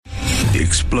The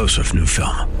explosive new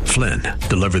film, Flynn,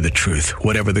 deliver the truth,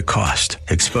 whatever the cost,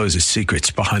 exposes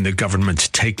secrets behind the government's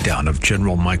takedown of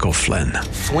General Michael Flynn.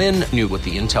 Flynn knew what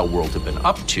the intel world had been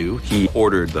up to. He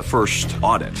ordered the first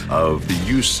audit of the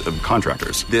use of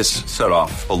contractors. This set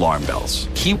off alarm bells.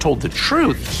 He told the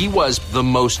truth. He was the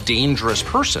most dangerous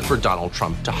person for Donald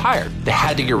Trump to hire. They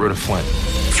had to get rid of Flynn.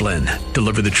 Flynn,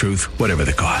 deliver the truth, whatever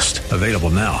the cost. Available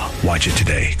now. Watch it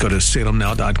today. Go to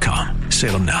salemnow.com.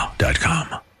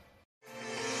 salemnow.com.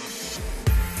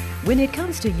 When it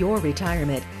comes to your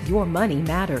retirement, your money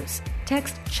matters.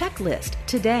 Text CHECKLIST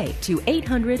today to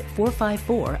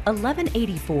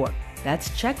 800-454-1184. That's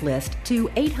CHECKLIST to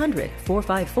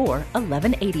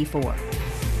 800-454-1184.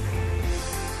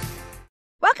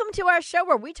 Welcome to our show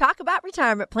where we talk about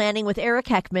retirement planning with Eric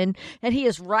Heckman, and he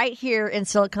is right here in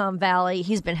Silicon Valley.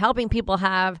 He's been helping people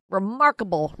have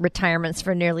remarkable retirements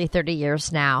for nearly 30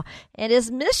 years now, and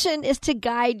his mission is to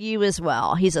guide you as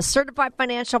well. He's a certified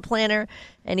financial planner,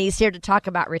 and he's here to talk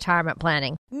about retirement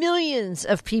planning. Millions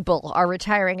of people are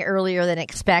retiring earlier than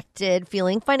expected,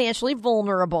 feeling financially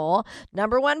vulnerable.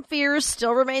 Number one fears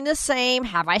still remain the same.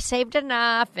 Have I saved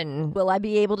enough? And will I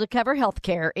be able to cover health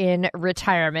care in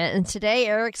retirement? And today,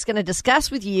 Eric's going to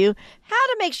discuss with you how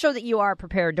to make sure that you are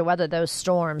prepared to weather those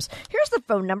storms. Here's the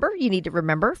phone number you need to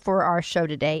remember for our show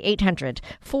today,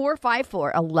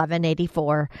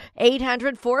 800-454-1184.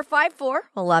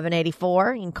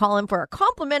 800-454-1184. You can call him for a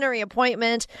complimentary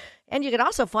appointment. And you can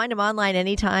also find him online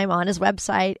anytime on his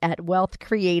website at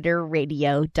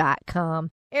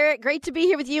wealthcreatorradio.com. Eric, great to be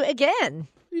here with you again.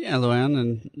 Yeah, Luann.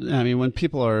 And I mean, when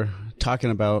people are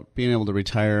talking about being able to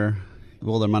retire,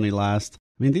 will their money last?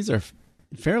 I mean, these are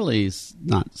fairly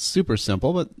not super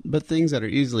simple, but things that are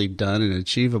easily done and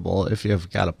achievable if you've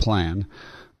got a plan.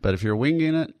 But if you're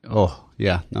winging it,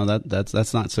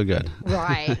 that's not so good.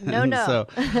 Right. No.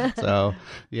 So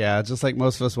yeah, just like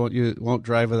most of us won't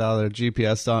drive without their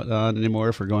GPS on anymore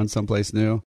if we're going someplace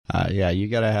new. You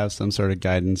got to have some sort of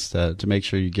guidance to make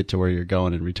sure you get to where you're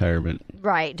going in retirement.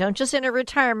 Right. Don't just enter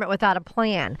retirement without a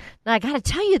plan. Now, I got to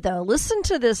tell you, though, listen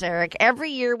to this, Eric.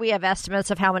 Every year we have estimates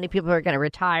of how many people are going to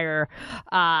retire.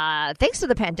 Thanks to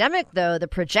the pandemic, though, the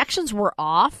projections were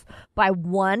off by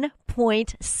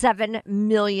 1.7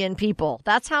 million people.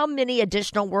 That's how many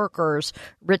additional workers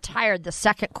retired the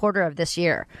second quarter of this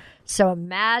year. So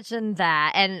imagine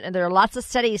that. And there are lots of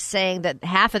studies saying that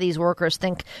half of these workers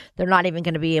think they're not even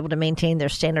going to be able to maintain their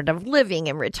standard of living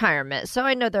in retirement. So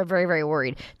I know they're very, very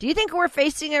worried. Do you think we're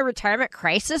facing a retirement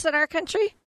crisis in our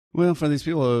country? Well, for these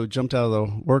people who jumped out of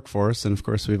the workforce, and of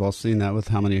course we've all seen that with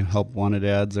how many help wanted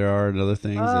ads there are and other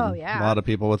things. Oh, yeah. A lot of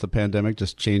people with the pandemic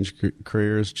just changed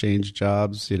careers, changed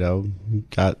jobs,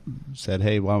 said,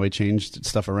 hey, why don't we change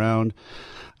stuff around?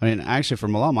 I mean, actually,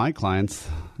 from a lot of my clients,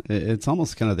 it's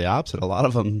almost kind of the opposite. A lot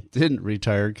of them didn't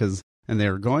retire and they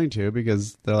were going to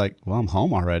because they're like, well, I'm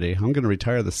home already. I'm going to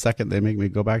retire the second they make me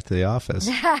go back to the office.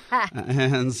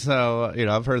 And so,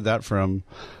 I've heard that from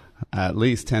at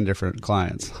least 10 different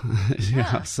clients.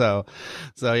 So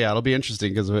it'll be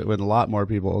interesting because when a lot more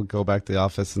people go back to the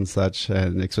office and such,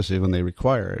 and especially when they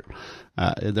require it,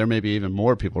 there may be even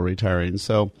more people retiring.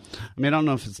 So, I mean, I don't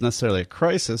know if it's necessarily a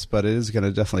crisis, but it is going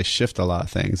to definitely shift a lot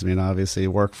of things. I mean, obviously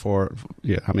how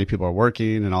many people are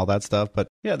working and all that stuff, but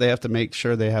yeah, they have to make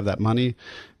sure they have that money.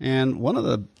 And one of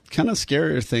the kind of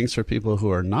scarier things for people who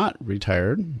are not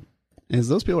retired is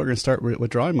those people are going to start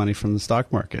withdrawing money from the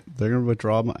stock market. They're going to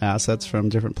withdraw assets from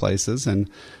different places. And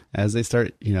as they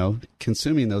start,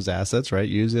 consuming those assets, right,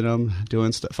 using them,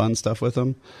 doing fun stuff with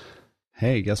them,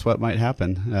 hey, guess what might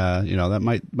happen?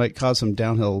 That might cause some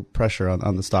downhill pressure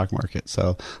on the stock market.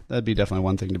 So that'd be definitely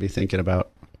one thing to be thinking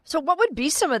about. So what would be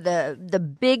some of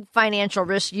the big financial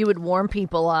risks you would warn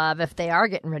people of if they are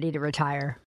getting ready to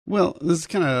retire? Well, this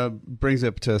kind of brings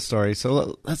up to a story.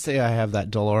 So let's say I have that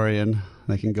DeLorean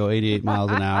that can go 88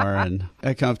 miles an hour, and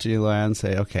I come up to you, Luann, and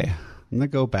say, okay, I'm going to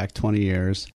go back 20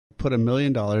 years, put $1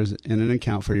 million in an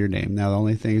account for your name. Now, the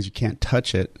only thing is you can't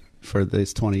touch it for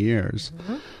these 20 years.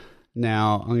 Mm-hmm.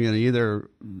 Now, I'm going to either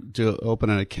open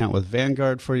an account with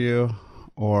Vanguard for you,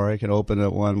 or I can open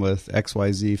one with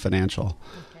XYZ Financial.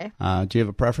 Okay. Do you have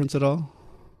a preference at all?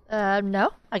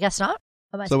 No, I guess not.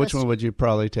 So which one would you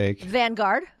probably take?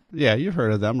 Vanguard. Yeah, you've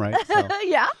heard of them, right? So.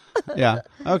 Yeah. Yeah.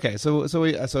 Okay. So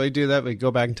we do that. We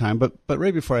go back in time, but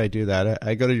right before I do that,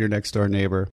 I go to your next door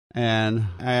neighbor and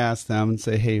I ask them and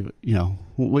say, hey,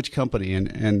 which company?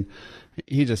 And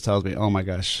he just tells me, oh my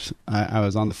gosh, I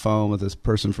was on the phone with this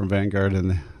person from Vanguard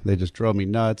and they just drove me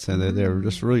nuts, and they were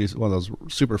just really one of those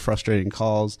super frustrating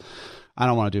calls. I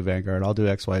don't want to do Vanguard. I'll do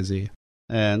XYZ.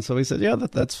 And so we said, yeah,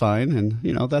 that's fine. And,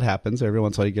 you know, that happens. Every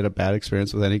once in a while you get a bad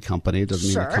experience with any company. It doesn't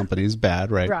mean the company's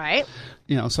bad, right? Right.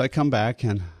 You know, so I come back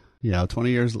and, you know, 20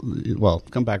 years, well,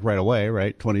 come back right away,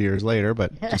 right? 20 years later,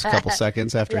 but just a couple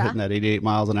seconds after hitting that 88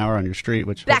 miles an hour on your street,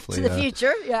 which Back hopefully, to the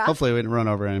future, yeah. Hopefully we didn't run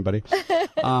over anybody.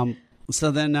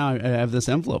 So then now I have this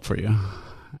envelope for you.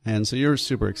 And so you're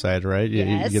super excited, right? You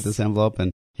get this envelope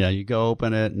and you go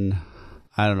open it and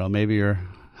I don't know, maybe your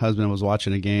husband was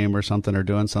watching a game or something or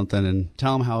doing something and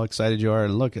tell him how excited you are.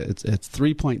 And look, it's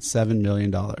 $3.7 million.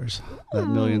 That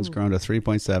million's grown to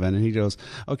 3.7. And he goes,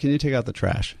 oh, can you take out the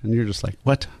trash? And you're just like,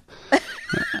 what?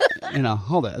 You know,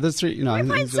 hold it. This, you know,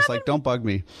 he's just like, don't bug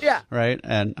me. Yeah. Right.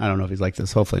 And I don't know if he's like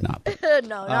this. Hopefully not.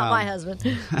 No, not my husband.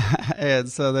 And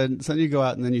so then you go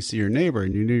out and then you see your neighbor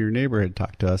and you knew your neighbor had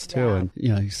talked to us too. Yeah. And, you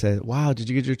know, you say, wow, did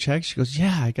you get your check? She goes,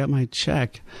 yeah, I got my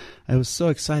check. It was so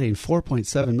exciting.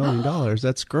 $4.7 million.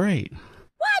 That's great.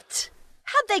 What?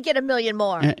 How'd they get $1 million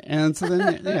more? And so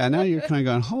then, now you're kind of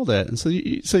going, hold it. And so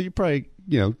you probably,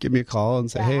 you know, give me a call and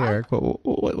say, hey, Eric,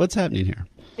 what's happening here?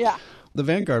 Yeah. The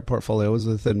Vanguard portfolio was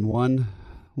within one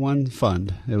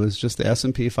fund. It was just the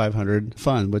S&P 500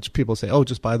 fund, which people say, oh,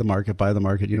 just buy the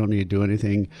market. You don't need to do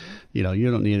anything. You know,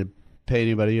 you don't need to pay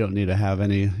anybody. You don't need to have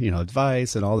any, you know,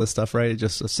 advice and all this stuff, right?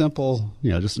 Just a simple,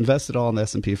 you know, just invest it all in the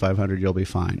S&P 500. You'll be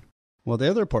fine. Well, the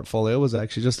other portfolio was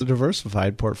actually just a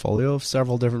diversified portfolio of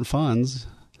several different funds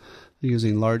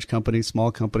using large company,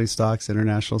 small company stocks,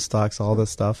 international stocks, all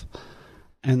this stuff.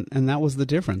 And that was the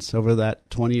difference over that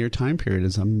 20-year time period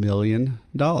is $1 million.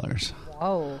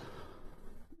 Whoa.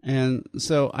 And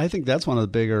so I think that's one of the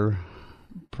bigger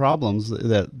problems,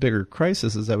 that bigger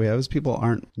crisis is that we have is people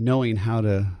aren't knowing how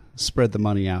to spread the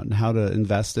money out and how to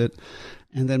invest it.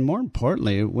 And then more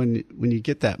importantly, when you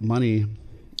get that money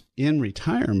in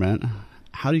retirement,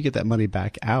 how do you get that money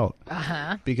back out?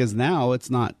 Because now it's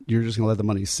not, you're just going to let the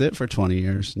money sit for 20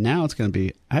 years. Now it's going to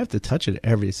be, I have to touch it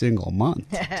every single month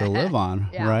to live on,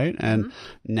 right? And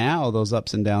now those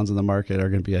ups and downs in the market are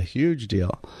going to be a huge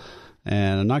deal.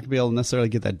 And I'm not going to be able to necessarily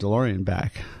get that DeLorean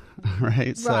back,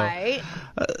 right? Right.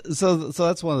 So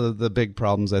that's one of the big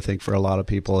problems, I think, for a lot of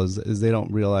people is they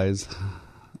don't realize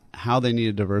how they need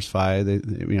to diversify.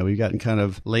 We've gotten kind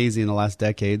of lazy in the last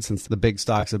decade since the big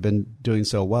stocks have been doing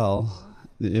so well.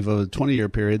 If it was a 20-year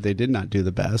period, they did not do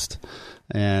the best.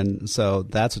 And so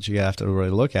that's what you have to really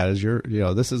look at is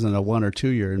this isn't a 1 or 2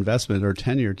 year investment or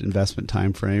 10-year investment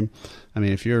time frame. I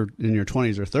mean, if you're in your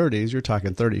 20s or 30s, you're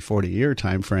talking 30, 40-year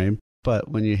time frame. But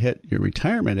when you hit your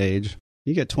retirement age,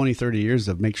 you get 20, 30 years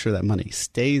to make sure that money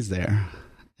stays there.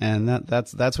 And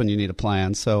that's when you need a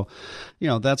plan. So,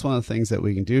 that's one of the things that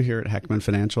we can do here at Heckman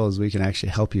Financial is we can actually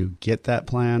help you get that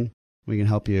plan. We can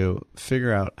help you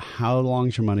figure out how long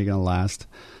is your money going to last,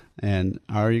 and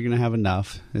are you going to have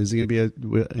enough? Is it going to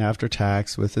be after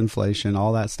tax with inflation,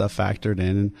 all that stuff factored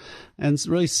in, and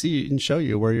really see and show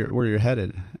you where you're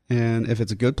headed. And if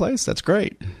it's a good place, that's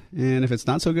great. And if it's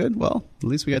not so good, well, at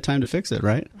least we got time to fix it,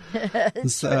 right?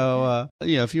 So,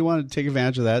 if you want to take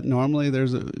advantage of that, normally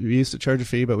we used to charge a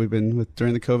fee, but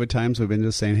during the COVID times, we've been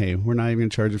just saying, hey, we're not even going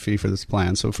to charge a fee for this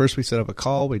plan. So first we set up a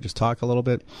call, we just talk a little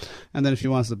bit. And then if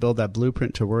you want us to build that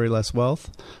blueprint to worry less wealth,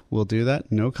 we'll do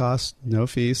that. No cost, no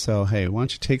fee. So, hey, why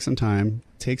don't you take some time,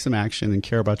 take some action, and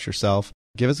care about yourself.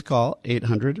 Give us a call,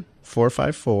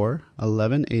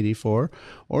 800-454-1184,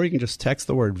 or you can just text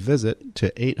the word VISIT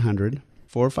to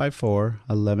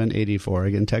 800-454-1184.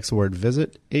 Again, text the word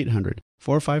VISIT,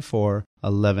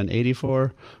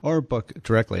 800-454-1184, or book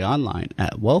directly online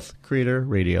at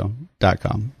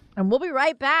wealthcreatorradio.com. And we'll be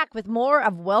right back with more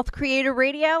of Wealth Creator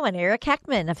Radio and Eric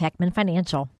Heckman of Heckman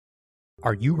Financial.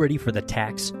 Are you ready for the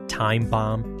tax time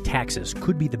bomb? Taxes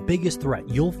could be the biggest threat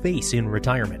you'll face in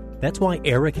retirement. That's why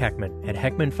Eric Heckman at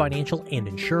Heckman Financial and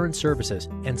Insurance Services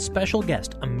and special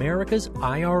guest America's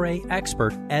IRA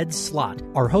expert Ed Slott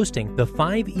are hosting the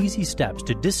 5 Easy Steps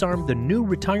to Disarm the New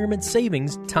Retirement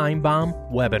Savings Time Bomb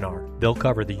webinar. They'll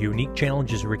cover the unique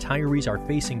challenges retirees are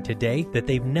facing today that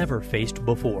they've never faced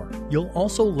before. You'll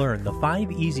also learn the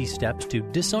 5 easy steps to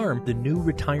disarm the new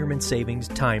retirement savings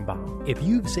time bomb. If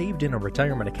you've saved in a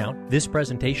retirement account, this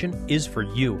presentation is for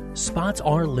you. Spots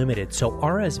are limited, so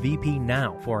RSVP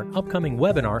now for an upcoming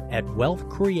webinar at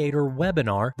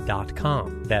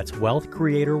wealthcreatorwebinar.com. That's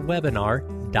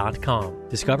wealthcreatorwebinar.com.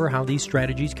 Discover how these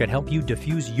strategies could help you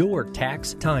diffuse your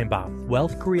tax time bomb.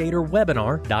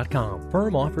 wealthcreatorwebinar.com.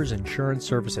 Firm offers insurance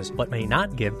services but may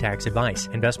not give tax advice.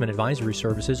 Investment advisory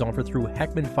services offered through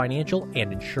Heckman Financial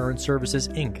and Insurance Services,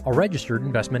 Inc., a registered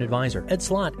investment advisor. Ed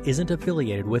Slott isn't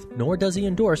affiliated with, nor does he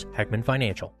endorse, Heckman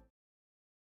Financial.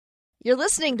 You're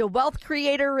listening to Wealth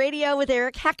Creator Radio with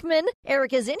Eric Heckman.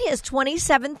 Eric is in his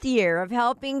 27th year of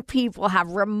helping people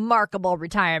have remarkable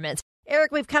retirements.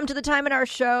 Eric, we've come to the time in our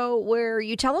show where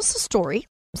you tell us a story,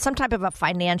 some type of a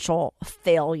financial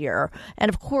failure. And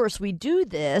of course, we do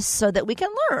this so that we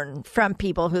can learn from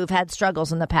people who've had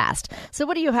struggles in the past. So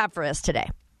what do you have for us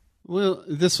today? Well,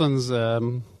 this one's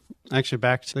actually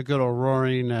back to the good old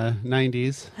roaring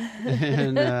 90s.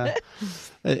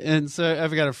 And so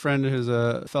I've got a friend who's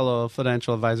a fellow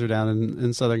financial advisor down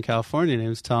in Southern California, and he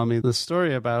was telling me the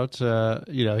story about,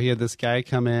 he had this guy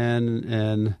come in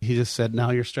and he just said,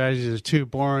 no, your strategies are too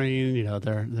boring.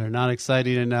 They're not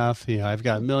exciting enough. I've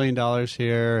got $1 million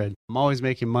here and I'm always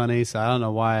making money. So I don't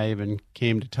know why I even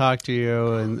came to talk to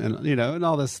you and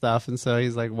all this stuff. And so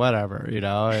he's like, whatever,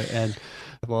 and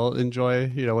well, enjoy,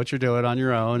 what you're doing on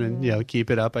your own and, keep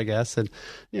it up, I guess. And,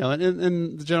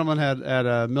 and the gentleman had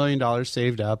 $1 million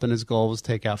saved up and his goal was to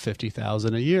take out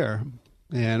 $50,000 a year.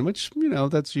 And which,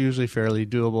 that's usually fairly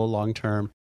doable long term.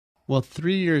 Well,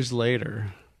 3 years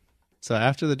later, so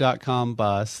after the .com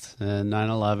bust and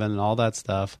 9/11 and all that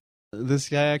stuff, this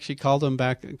guy actually called him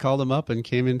up and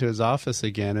came into his office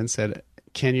again and said,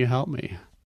 can you help me?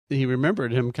 He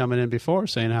remembered him coming in before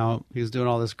saying how he was doing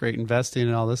all this great investing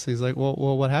and all this. He's like, well,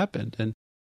 what happened? And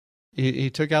he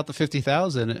took out the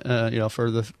 $50,000,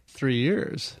 for the 3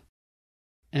 years,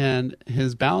 and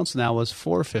his balance now was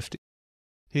 $450,000.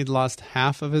 He'd lost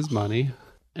half of his money,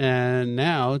 and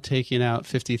now taking out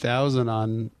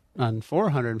 $50,000 on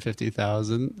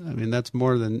 $450,000. I mean, that's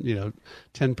more than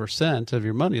 10% of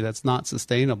your money. That's not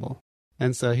sustainable.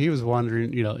 And so he was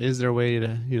wondering, is there a way to,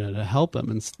 to help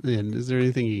him, and is there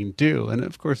anything you can do? And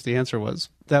of course, the answer was,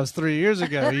 that was 3 years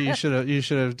ago. You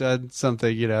should have done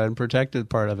something, and protected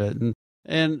part of it.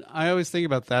 And I always think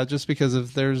about that, just because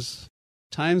if there's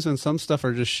times when some stuff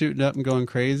are just shooting up and going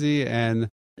crazy, and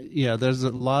there's a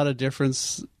lot of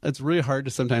difference. It's really hard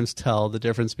to sometimes tell the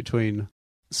difference between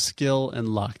skill and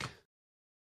luck.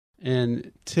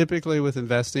 And typically with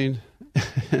investing,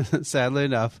 sadly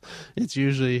enough, it's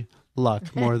usually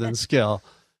luck more than skill.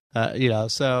 So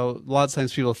a lot of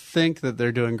times people think that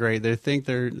they're doing great. They think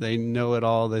they know it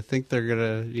all. They think they're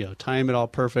going to, time it all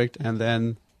perfect. And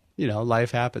then,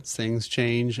 life happens, things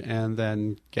change. And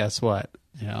then guess what?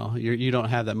 You don't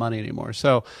have that money anymore.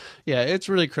 So yeah, it's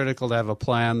really critical to have a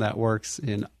plan that works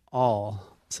in all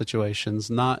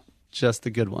situations, not just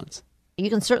the good ones. You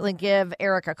can certainly give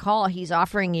Eric a call. He's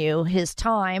offering you his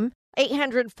time.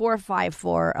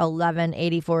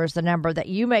 800-454-1184 is the number that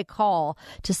you may call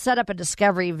to set up a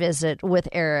discovery visit with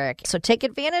Eric. So take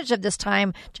advantage of this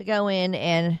time to go in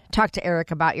and talk to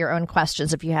Eric about your own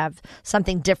questions if you have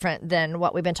something different than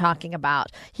what we've been talking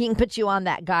about. He can put you on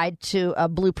that guide to a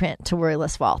blueprint to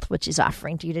worryless wealth, which he's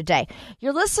offering to you today.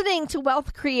 You're listening to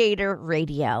Wealth Creator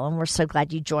Radio, and we're so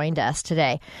glad you joined us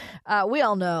today. We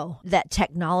all know that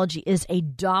technology is a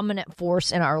dominant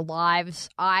force in our lives.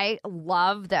 I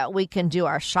love that we can do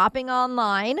our shopping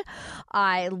online.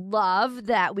 I love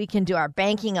that we can do our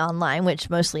banking online, which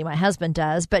mostly my husband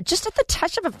does. But just at the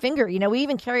touch of a finger, we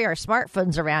even carry our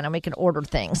smartphones around and we can order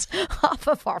things off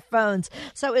of our phones.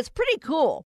 So it's pretty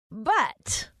cool.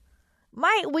 But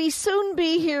might we soon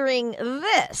be hearing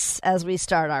this as we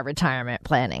start our retirement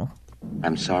planning?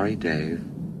 I'm sorry, Dave.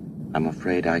 I'm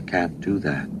afraid I can't do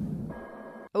that.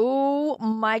 Oh,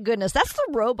 my goodness. That's the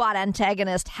robot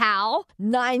antagonist HAL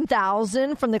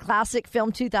 9000 from the classic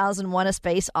film 2001: A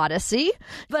Space Odyssey.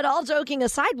 But all joking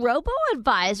aside,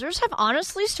 robo-advisors have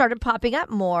honestly started popping up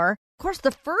more. Of course,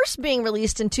 the first being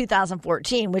released in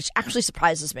 2014, which actually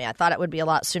surprises me. I thought it would be a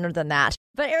lot sooner than that.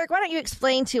 But Eric, why don't you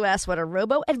explain to us what a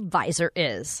robo-advisor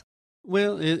is?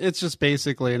 Well, it's just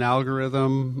basically an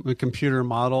algorithm, a computer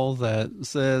model that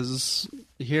says,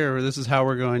 here, this is how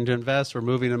we're going to invest. We're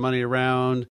moving the money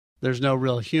around. There's no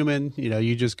real human.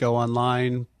 You just go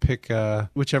online, pick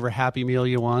whichever Happy Meal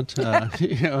you want,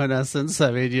 in essence. I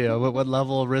mean, what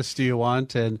level of risk do you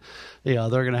want? And, they're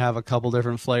going to have a couple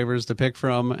different flavors to pick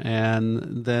from.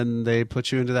 And then they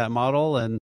put you into that model,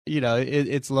 and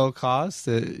it's low cost.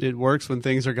 It works when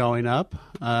things are going up.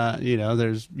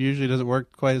 There's usually doesn't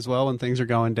work quite as well when things are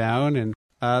going down. And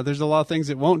there's a lot of things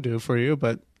it won't do for you.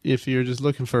 But if you're just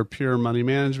looking for pure money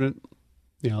management,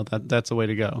 that's the way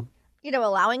to go.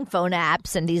 Allowing phone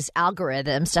apps and these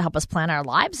algorithms to help us plan our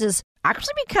lives is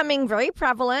actually becoming very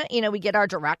prevalent. We get our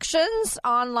directions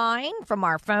online from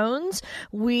our phones.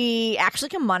 We actually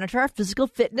can monitor our physical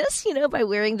fitness, by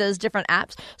wearing those different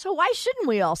apps. So why shouldn't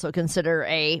we also consider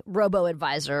a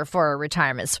robo-advisor for our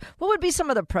retirements? What would be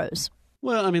some of the pros?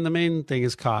 Well, I mean, the main thing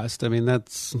is cost. I mean,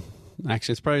 that's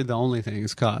Actually, it's probably the only thing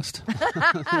is cost.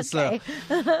 Okay.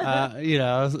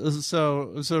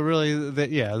 So really,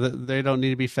 they don't need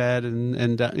to be fed,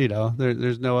 and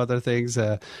there's no other things.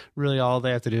 Really, all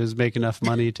they have to do is make enough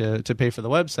money to pay for the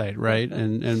website, right,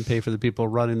 and pay for the people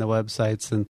running the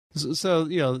websites. And so,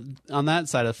 on that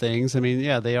side of things, I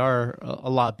mean, they are a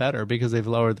lot better because they've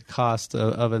lowered the cost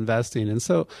of investing. And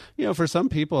so, for some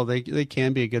people, they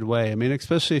can be a good way. I mean,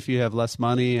 especially if you have less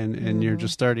money and you're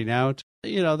just starting out,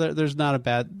 it's not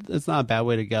a bad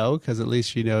way to go, because at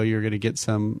least, you're going to get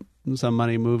some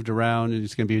money moved around and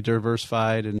it's going to be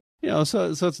diversified. And, so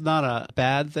it's not a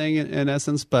bad thing in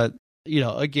essence, but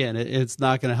again, it's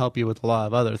not going to help you with a lot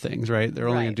of other things, right? They're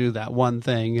only going to do that one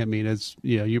thing. I mean, it's,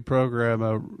 you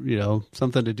program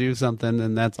something to do something,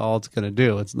 and that's all it's going to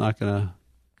do. It's not going to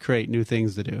create new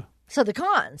things to do. So the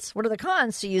cons, what are the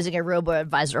cons to using a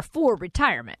robo-advisor for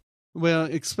retirement? Well,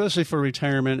 especially for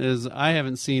retirement, is I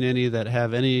haven't seen any that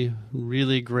have any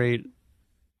really great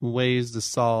ways to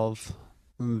solve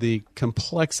the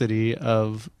complexity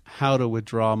of how to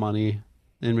withdraw money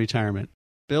in retirement.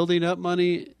 Building up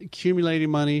money, accumulating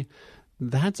money,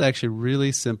 that's actually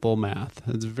really simple math.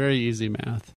 It's very easy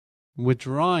math.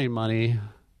 Withdrawing money,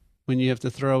 when you have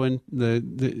to throw in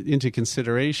into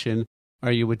consideration,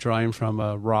 are you withdrawing from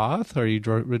a Roth? Are you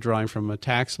withdrawing from a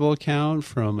taxable account,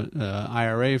 from an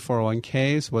IRA,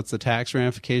 401k? So what's the tax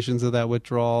ramifications of that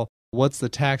withdrawal? What's the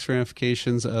tax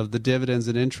ramifications of the dividends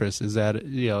and interest? Is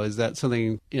that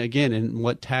something, again, in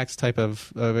what tax type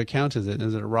of account is it?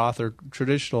 Is it a Roth or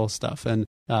traditional stuff? And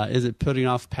is it putting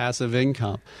off passive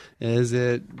income? Is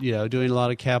it, doing a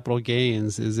lot of capital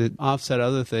gains? Is it offset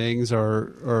other things,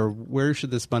 or where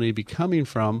should this money be coming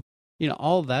from?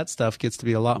 All that stuff gets to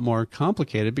be a lot more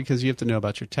complicated because you have to know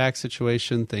about your tax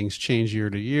situation. Things change year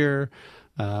to year.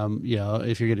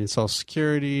 If you're getting Social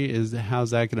Security, how's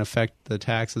that going to affect the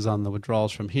taxes on the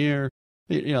withdrawals from here?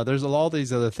 There's all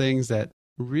these other things that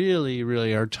really,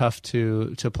 really are tough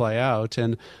to play out.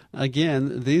 And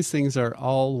again, these things are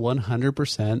all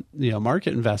 100%,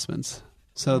 market investments.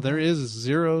 So there is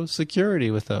zero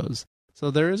security with those. So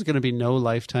there is going to be no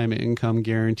lifetime income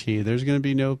guarantee. There's going to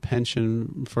be no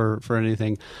pension for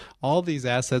anything. All these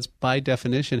assets, by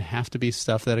definition, have to be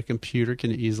stuff that a computer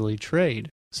can easily trade.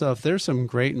 So if there's some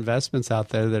great investments out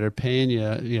there that are paying you,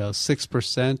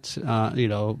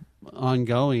 6%,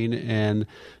 ongoing, and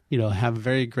have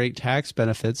very great tax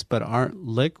benefits, but aren't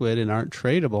liquid and aren't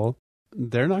tradable,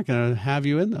 they're not going to have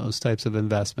you in those types of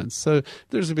investments. So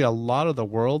there's going to be a lot of the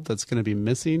world that's going to be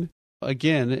missing.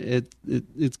 Again,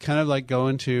 it's kind of like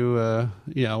going to,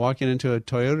 walking into a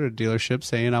Toyota dealership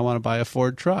saying, I want to buy a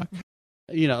Ford truck.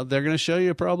 They're going to show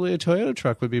you probably a Toyota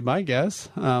truck would be my guess.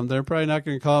 They're probably not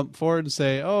going to call up Ford and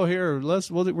say, oh, here, we're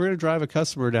going to drive a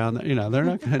customer down there. They're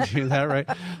not going to do that, right?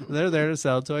 They're there to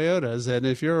sell Toyotas. And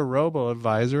if you're a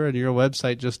robo-advisor and you're a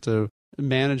website just to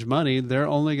manage money, they're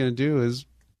only going to do is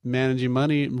managing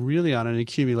money really on an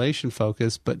accumulation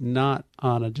focus, but not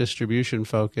on a distribution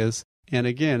focus. And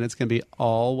again, it's going to be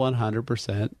all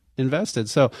 100% invested.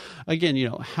 So again,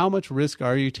 how much risk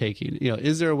are you taking?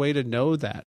 Is there a way to know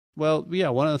that? Well,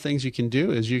 one of the things you can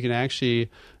do is you can actually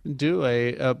do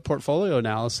a portfolio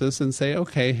analysis and say,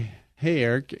 okay, hey,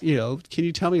 Eric, can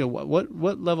you tell me what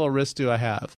level of risk do I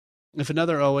have? If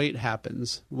another 08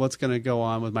 happens, what's going to go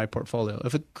on with my portfolio?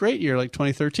 If a great year like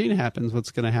 2013 happens,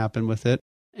 what's going to happen with it?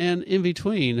 And in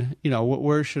between,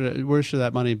 where should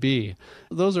that money be?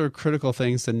 Those are critical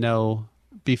things to know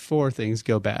before things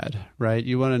go bad, right?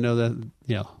 You want to know that,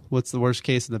 what's the worst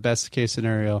case and the best case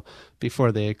scenario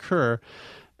before they occur.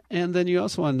 And then you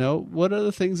also want to know, what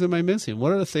other things am I missing?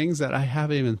 What are the things that I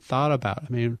haven't even thought about? I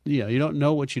mean, you don't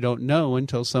know what you don't know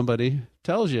until somebody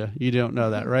tells you don't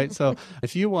know that, right? So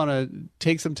if you want to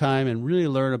take some time and really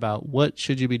learn about what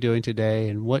should you be doing today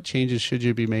and what changes should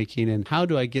you be making and how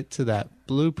do I get to that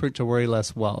blueprint to worry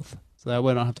less wealth, so that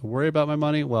way I don't have to worry about my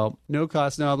money, well, no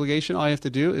cost, no obligation. All you have to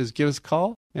do is give us a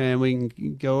call and we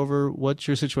can go over what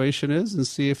your situation is and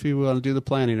see if you want to do the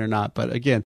planning or not. But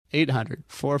again,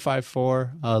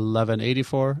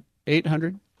 800-454-1184,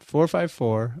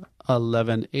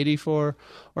 800-454-1184,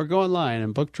 or go online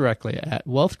and book directly at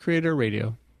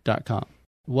wealthcreatorradio.com.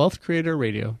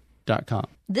 wealthcreatorradio.com.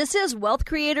 This is Wealth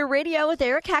Creator Radio with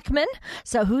Eric Heckman.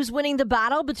 So who's winning the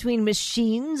battle between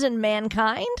machines and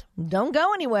mankind? Don't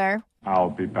go anywhere.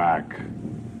 I'll be back.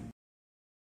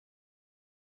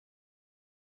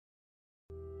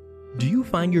 Do you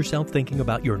find yourself thinking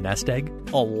about your nest egg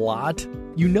a lot?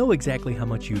 You know exactly how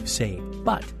much you've saved,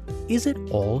 but is it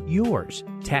all yours?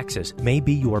 Taxes may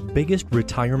be your biggest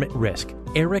retirement risk.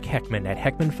 Eric Heckman at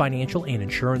Heckman Financial and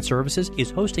Insurance Services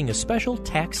is hosting a special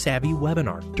tax-savvy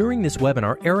webinar. During this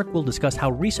webinar, Eric will discuss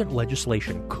how recent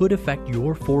legislation could affect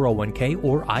your 401k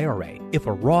or IRA, if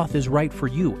a Roth is right for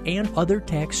you, and other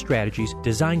tax strategies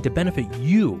designed to benefit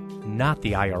you, not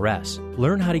the IRS.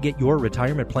 Learn how to get your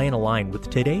retirement plan aligned with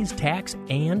today's tax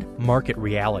and market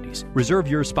realities. Reserve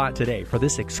your spot today for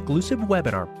this exclusive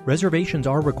webinar. Reservations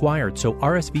are required, so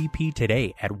RSVP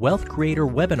today at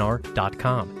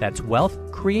wealthcreatorwebinar.com. That's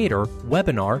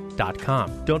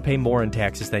wealthcreatorwebinar.com. Don't pay more in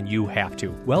taxes than you have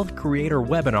to.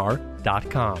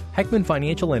 wealthcreatorwebinar.com. Heckman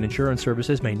Financial and Insurance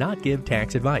Services may not give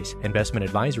tax advice. Investment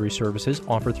advisory services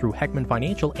offered through Heckman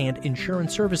Financial and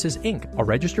Insurance Services, Inc., a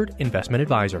registered investment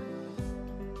advisor.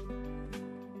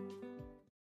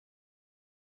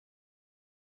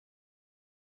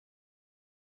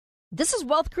 This is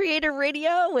Wealth Creator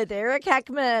Radio with Eric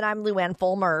Heckman. I'm Lou Ann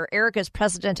Fulmer. Eric is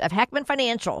president of Heckman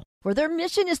Financial, where their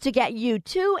mission is to get you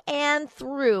to and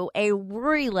through a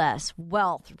worry-less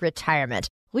wealth retirement.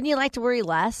 Wouldn't you like to worry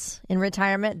less in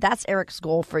retirement? That's Eric's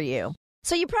goal for you.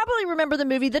 So you probably remember the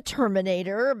movie The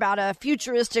Terminator, about a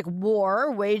futuristic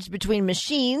war waged between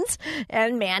machines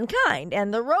and mankind.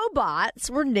 And the robots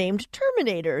were named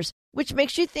Terminators, which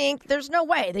makes you think there's no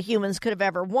way the humans could have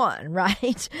ever won,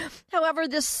 right? However,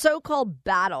 this so-called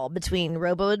battle between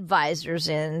robo-advisors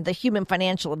and the human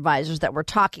financial advisors that we're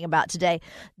talking about today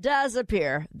does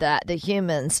appear that the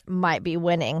humans might be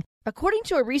winning. According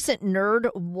to a recent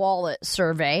NerdWallet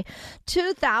survey,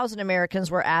 2,000 Americans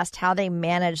were asked how they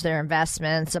manage their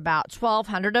investments. About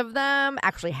 1,200 of them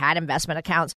actually had investment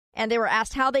accounts, and they were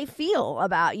asked how they feel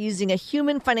about using a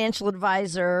human financial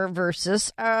advisor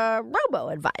versus a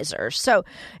robo-advisor. So,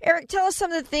 Eric, tell us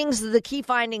some of the key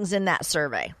findings in that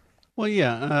survey. Well,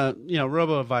 yeah,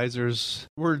 robo-advisors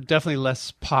were definitely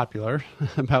less popular.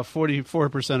 About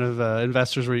 44% of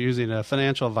investors were using a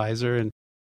financial advisor, and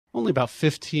only about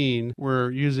 15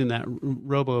 were using that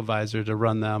robo-advisor to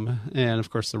run them. And, of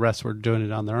course, the rest were doing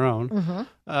it on their own.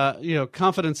 Mm-hmm.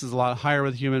 Confidence is a lot higher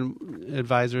with human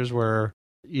advisors, where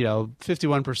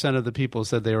 51% of the people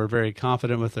said they were very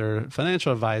confident with their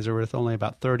financial advisor, with only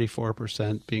about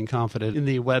 34% being confident in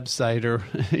the website or,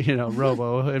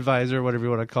 robo-advisor, whatever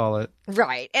you want to call it.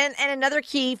 Right. And another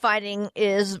key finding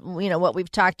is, what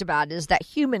we've talked about is that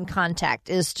human contact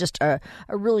is just a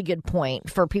really good point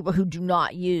for people who do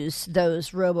not use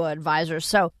those robo-advisors.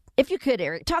 So if you could,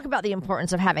 Eric, talk about the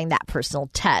importance of having that personal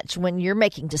touch when you're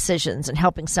making decisions and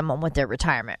helping someone with their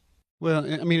retirement. Well,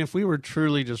 I mean, if we were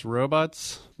truly just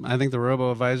robots, I think the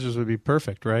robo-advisors would be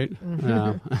perfect, right?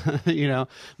 Mm-hmm.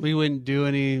 We wouldn't do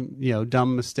any,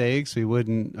 dumb mistakes. We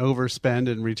wouldn't overspend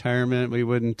in retirement. We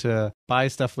wouldn't buy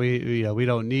stuff we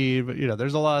don't need. But,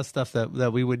 there's a lot of stuff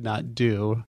that we would not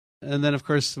do. And then, of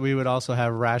course, we would also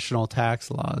have rational tax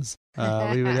laws.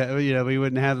 We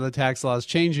wouldn't have the tax laws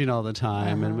changing all the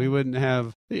time. And we wouldn't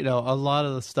have, a lot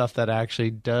of the stuff that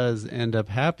actually does end up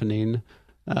happening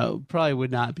probably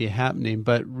would not be happening.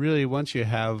 But really, once you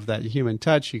have that human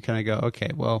touch, you kind of go, okay,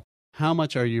 well, how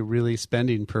much are you really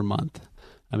spending per month?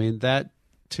 I mean, that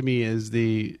to me is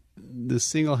the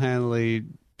single-handedly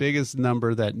biggest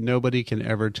number that nobody can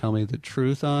ever tell me the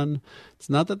truth on. It's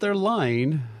not that they're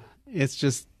lying. It's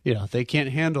just, they can't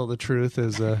handle the truth,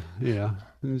 as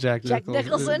Jack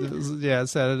Nicholson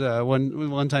said it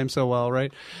one time so well,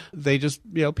 right? They just,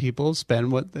 people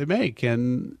spend what they make,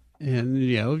 and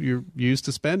you're used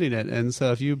to spending it. And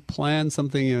so if you plan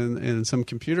something in some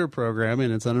computer program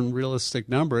and it's an unrealistic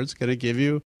number, it's going to give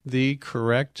you the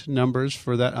correct numbers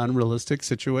for that unrealistic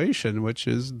situation, which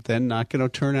is then not going to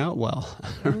turn out well.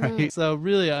 Right? So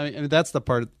really, I mean, that's the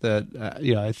part that,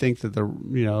 I think that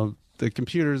the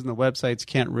computers and the websites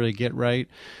can't really get right.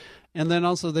 And then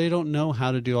also they don't know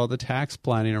how to do all the tax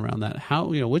planning around that. How,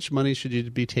 which money should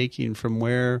you be taking from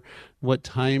where, what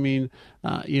timing,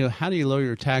 how do you lower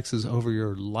your taxes over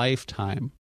your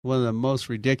lifetime? One of the most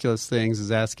ridiculous things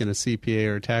is asking a CPA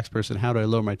or a tax person, how do I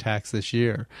lower my tax this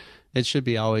year? It should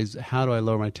be always, how do I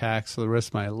lower my tax for the rest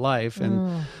of my life?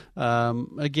 And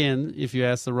again, if you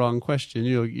ask the wrong question,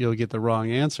 you'll get the wrong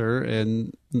answer,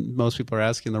 and most people are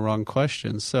asking the wrong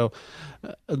questions. So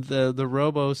the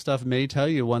robo stuff may tell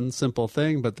you one simple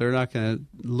thing, but they're not going to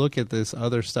look at this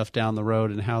other stuff down the road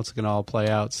and how it's going to all play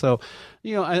out. So,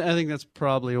 I think that's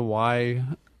probably why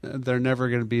they're never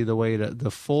going to be the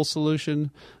full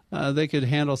solution. They could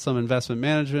handle some investment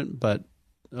management, but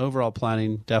overall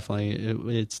planning, definitely,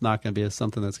 it's not going to be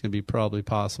something that's going to be probably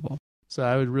possible. So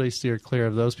I would really steer clear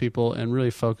of those people and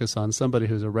really focus on somebody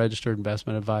who's a registered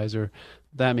investment advisor.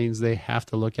 That means they have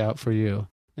to look out for you.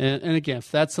 And again,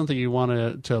 if that's something you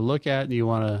want to look at and you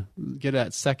want to get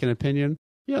that second opinion,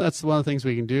 Yeah, that's one of the things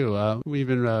we can do. We've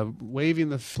been waiving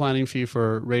the planning fee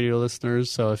for radio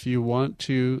listeners. So if you want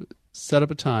to set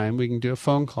up a time, we can do a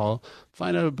phone call,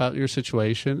 find out about your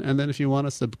situation. And then if you want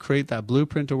us to create that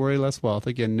blueprint to worry less wealth,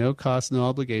 again, no cost, no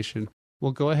obligation,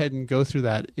 we'll go ahead and go through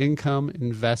that income,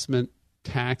 investment,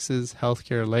 taxes,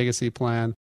 healthcare, legacy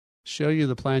plan, show you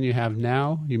the plan you have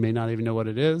now. You may not even know what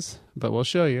it is, but we'll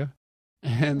show you.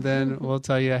 And then we'll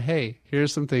tell you, hey,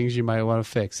 here's some things you might want to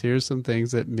fix. Here's some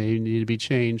things that may need to be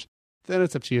changed. Then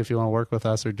it's up to you if you want to work with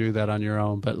us or do that on your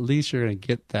own. But at least you're going to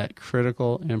get that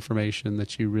critical information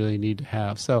that you really need to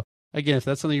have. So again, if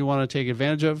that's something you want to take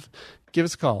advantage of, give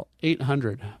us a call,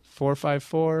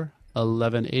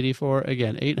 800-454-1184.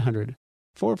 Again,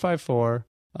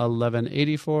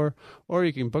 800-454-1184. Or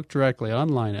you can book directly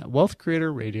online at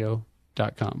wealthcreatorradio.com.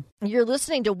 You're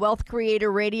listening to Wealth Creator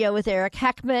Radio with Eric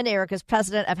Heckman. Eric is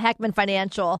president of Heckman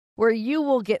Financial, where you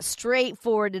will get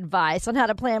straightforward advice on how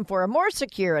to plan for a more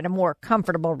secure and a more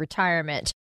comfortable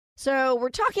retirement. So we're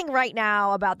talking right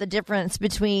now about the difference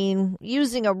between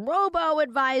using a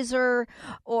robo-advisor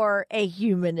or a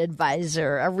human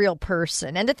advisor, a real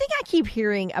person. And the thing I keep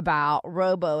hearing about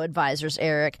robo-advisors,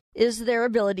 Eric, is their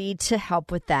ability to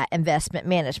help with that investment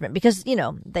management because, you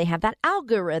know, they have that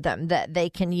algorithm that they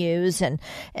can use and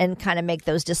kind of make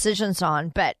those decisions on.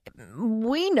 But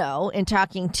we know in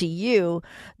talking to you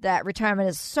that retirement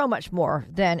is so much more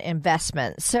than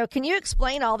investment. So can you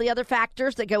explain all the other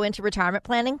factors that go into retirement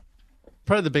planning?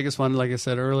 Probably the biggest one, like I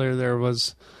said earlier, there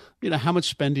was, how much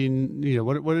spending,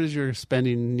 what is your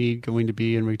spending need going to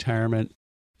be in retirement?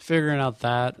 Figuring out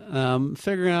that,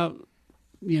 figuring out,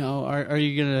 are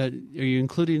you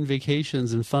including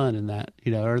vacations and fun in that?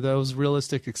 Are those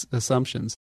realistic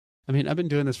assumptions? I mean, I've been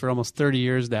doing this for almost 30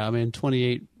 years now. I mean,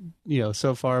 28,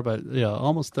 so far, but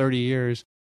almost 30 years.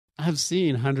 I've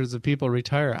seen hundreds of people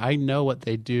retire. I know what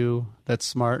they do that's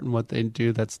smart and what they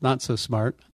do that's not so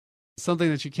smart. Something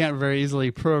that you can't very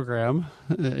easily program,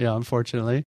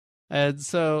 unfortunately. And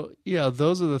so,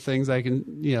 those are the things I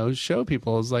can, show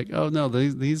people is like, oh, no,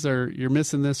 these are, you're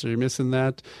missing this or you're missing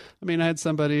that. I mean, I had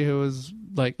somebody who was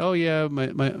like, oh, yeah,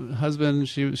 my husband,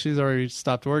 she's already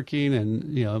stopped working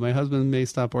and, my husband may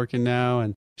stop working now.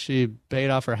 And she paid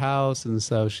off her house. And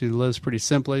so she lives pretty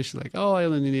simply. She's like, oh, I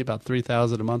only need about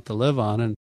 $3,000 a month to live on.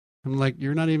 And I'm like,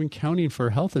 you're not even counting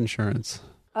for health insurance.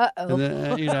 Uh-oh. And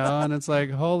then, and it's like,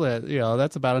 hold it,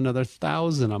 that's about another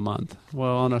 $1,000 a month.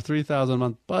 Well, on a $3,000 a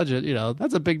month budget,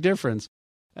 that's a big difference.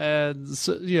 And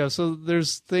so, so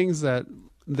there's things that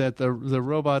the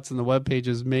robots and the web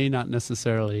pages may not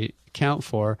necessarily account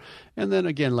for. And then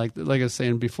again, like I was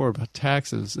saying before about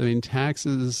taxes, I mean,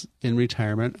 taxes in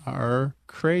retirement are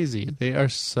crazy. They are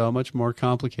so much more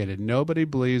complicated. Nobody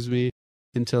believes me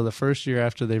until the first year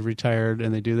after they've retired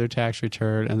and they do their tax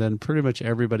return. And then pretty much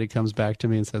everybody comes back to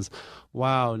me and says,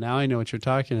 wow, now I know what you're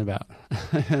talking about.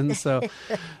 And so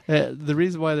the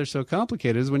reason why they're so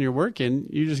complicated is when you're working,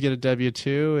 you just get a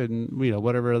W-2 and,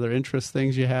 whatever other interest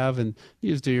things you have, and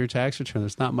you just do your tax return.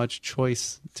 There's not much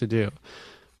choice to do.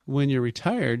 When you're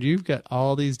retired, you've got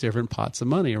all these different pots of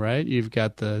money, right? You've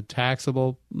got the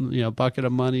taxable, bucket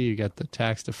of money. You got the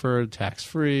tax deferred, tax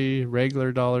free,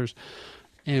 regular dollars.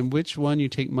 And which one you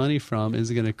take money from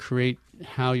is going to create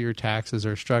how your taxes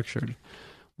are structured.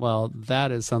 Well,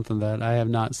 that is something that I have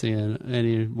not seen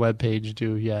any web page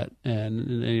do yet,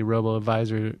 and any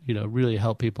robo-advisor, really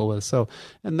help people with. So,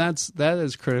 and that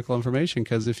is critical information,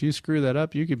 because if you screw that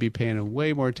up, you could be paying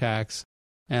way more tax,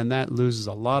 and that loses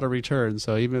a lot of return.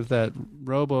 So even if that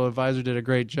robo-advisor did a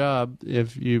great job,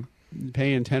 if you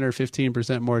paying 10 or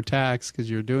 15% more tax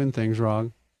because you're doing things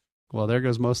wrong, well, there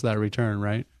goes most of that return,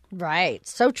 right? Right.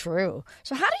 So true.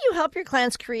 So how do you help your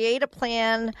clients create a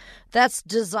plan that's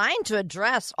designed to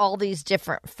address all these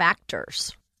different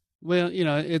factors? Well,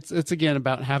 it's again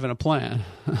about having a plan.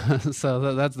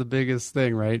 So that's the biggest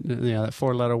thing, right? That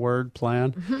 4-letter word,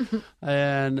 plan.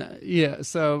 And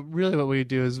so really what we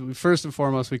do is first and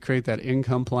foremost, we create that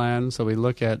income plan. So we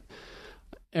look at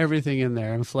everything in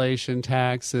there, inflation,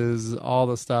 taxes, all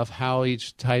the stuff, how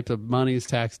each type of money is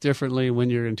taxed differently, when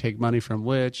you're going to take money from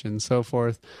which, and so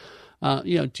forth. Do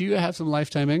you have some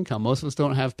lifetime income? Most of us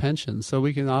don't have pensions, so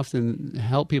we can often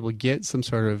help people get some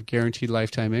sort of guaranteed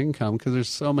lifetime income, because there's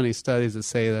so many studies that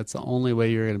say that's the only way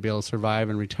you're going to be able to survive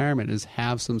in retirement is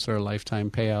have some sort of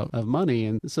lifetime payout of money.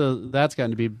 And so that's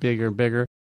gotten to be bigger and bigger.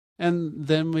 And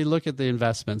then we look at the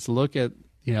investments, look at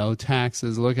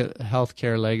taxes, look at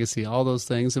healthcare, legacy, all those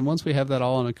things. And once we have that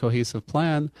all in a cohesive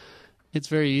plan, it's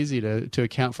very easy to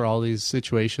account for all these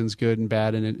situations, good and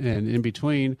bad, and in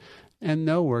between, and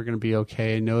know we're going to be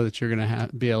okay, and know that you're going to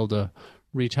be able to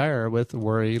retire with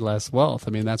worry less wealth.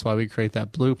 I mean, that's why we create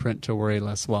that blueprint to worry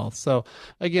less wealth. So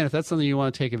again, if that's something you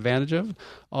want to take advantage of,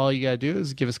 all you got to do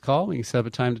is give us a call. We can set up a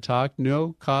time to talk.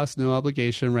 No cost, no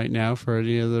obligation right now for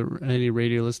any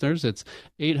radio listeners. It's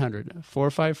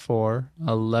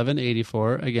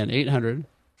 800-454-1184. Again,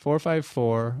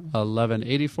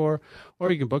 800-454-1184.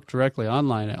 Or you can book directly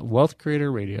online at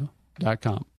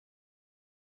wealthcreatorradio.com.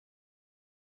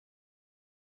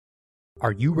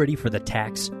 Are you ready for the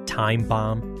tax time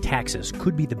bomb? Taxes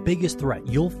could be the biggest threat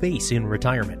you'll face in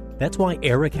retirement. That's why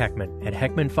Eric Heckman at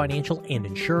Heckman Financial and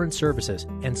Insurance Services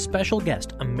and special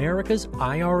guest America's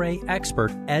IRA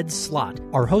expert Ed Slott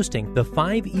are hosting the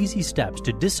 5 Easy Steps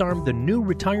to Disarm the New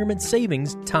Retirement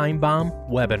Savings Time Bomb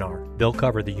webinar. They'll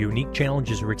cover the unique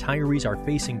challenges retirees are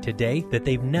facing today that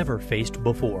they've never faced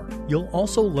before. You'll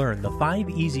also learn the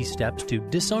 5 easy steps to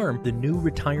disarm the new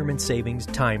retirement savings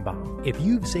time bomb. If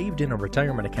you've saved in a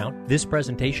retirement account, this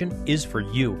presentation is for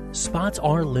you. Spots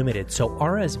are limited, so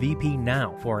RSVP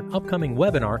now for an upcoming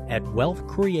webinar at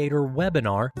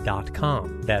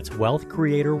wealthcreatorwebinar.com. That's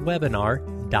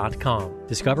wealthcreatorwebinar.com.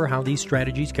 Discover how these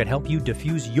strategies could help you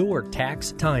diffuse your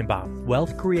tax time bomb.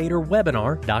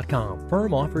 wealthcreatorwebinar.com.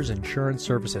 Firm offers insurance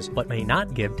services but may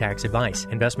not give tax advice.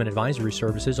 Investment advisory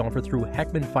services offered through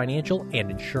Heckman Financial and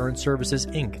Insurance Services,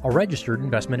 Inc., a registered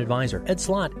investment advisor. Ed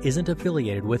Slott isn't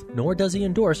affiliated with, nor does he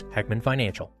endorse, Heckman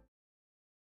Financial.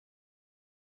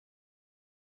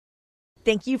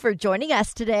 Thank you for joining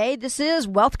us today. This is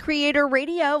Wealth Creator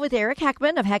Radio with Eric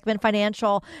Heckman of Heckman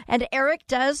Financial. And Eric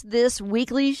does this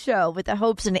weekly show with the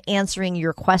hopes in answering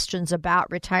your questions about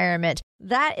retirement.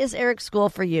 That is Eric's goal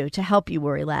for you, to help you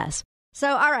worry less. So,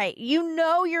 all right, you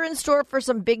know you're in store for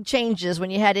some big changes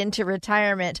when you head into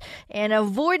retirement, and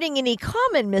avoiding any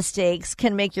common mistakes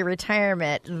can make your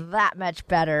retirement that much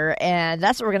better. And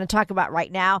that's what we're going to talk about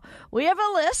right now. We have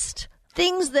a list.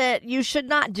 Things that you should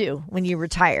not do when you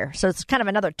retire. So it's kind of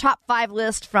another top 5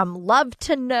 list from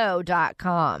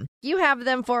LoveToKnow.com. You have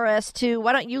them for us too.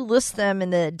 Why don't you list them in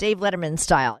the Dave Letterman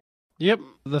style? Yep.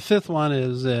 The 5th one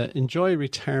is enjoy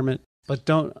retirement, but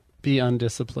don't be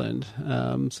undisciplined.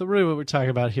 So really what we're talking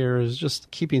about here is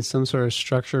just keeping some sort of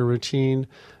structure, routine.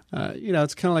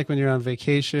 It's kind of like when you're on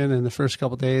vacation and the first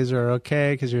couple of days are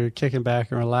okay because you're kicking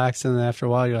back and relaxing. And after a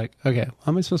while, you're like, okay, what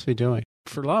am I supposed to be doing?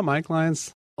 For a lot of my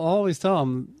clients, I'll always tell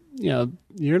them, we're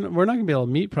not going to be able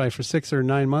to meet probably for 6 or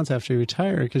 9 months after you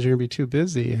retire because you're going to be too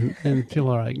busy. And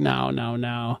people are like,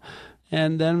 no.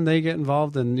 And then they get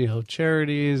involved in,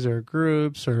 charities or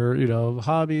groups or,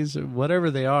 hobbies or whatever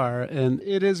they are. And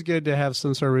it is good to have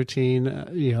some sort of routine.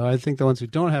 I think the ones who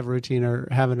don't have a routine are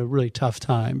having a really tough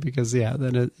time because,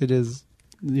 then it is,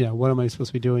 what am I supposed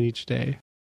to be doing each day?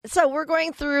 So we're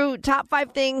going through top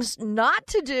 5 things not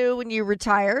to do when you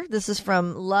retire. This is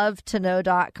from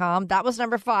LoveToKnow.com. That was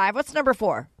number 5. What's number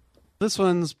 4? This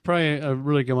one's probably a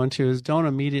really good one too, is don't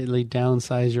immediately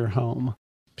downsize your home.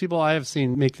 People I have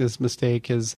seen make this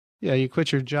mistake is, you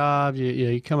quit your job,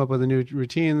 you come up with a new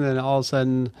routine, then all of a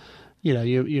sudden,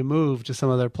 you move to some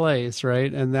other place,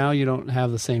 right? And now you don't have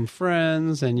the same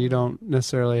friends and you don't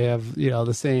necessarily have,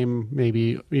 the same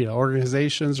maybe,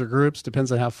 organizations or groups,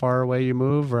 depends on how far away you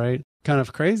move, right? Kind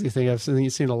of crazy thing I've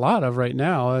seen a lot of right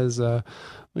now is,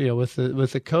 with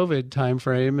the COVID time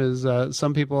frame is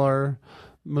some people are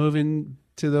moving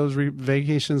to those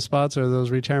vacation spots or those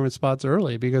retirement spots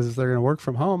early because if they're going to work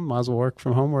from home, might as well work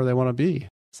from home where they want to be.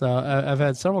 So I've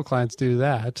had several clients do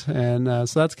that, and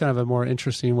so that's kind of a more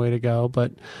interesting way to go.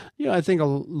 But, I think a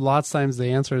lot of times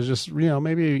the answer is just,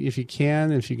 maybe if you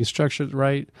can structure it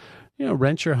right,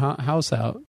 rent your house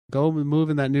out. Go move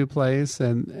in that new place,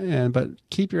 but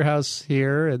keep your house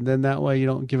here, and then that way you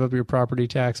don't give up your property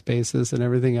tax basis and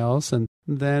everything else. And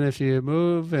then if you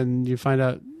move and you find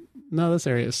out, no, this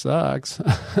area sucks,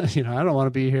 I don't want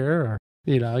to be here, or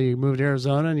you move to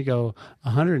Arizona and you go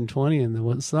 120 in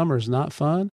the summer's not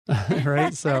fun,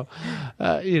 right? So,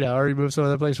 or you move to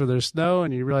another place where there's snow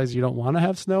and you realize you don't want to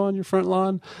have snow on your front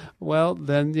lawn. Well,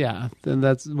 then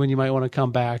that's when you might want to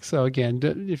come back. So again,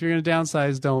 if you're going to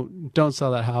downsize, don't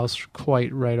sell that house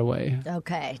quite right away.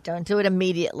 Okay, don't do it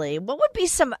immediately. What would be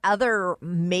some other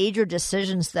major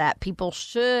decisions that people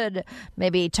should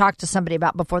maybe talk to somebody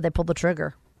about before they pull the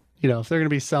trigger? If they're going to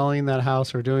be selling that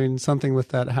house or doing something with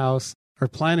that house, or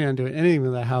planning on doing anything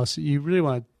with that house, you really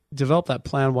want to develop that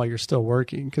plan while you're still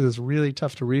working because it's really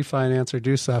tough to refinance or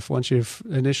do stuff once you've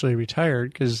initially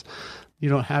retired because you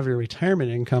don't have your retirement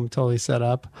income totally set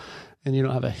up and you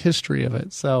don't have a history of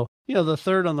it. So, the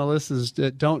third on the list is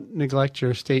don't neglect your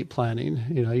estate planning.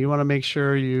 You want to make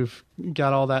sure you've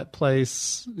got all that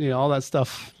place, all that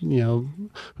stuff,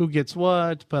 who gets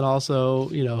what, but also,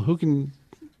 who can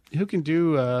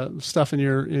do stuff in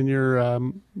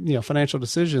your financial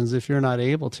decisions if you're not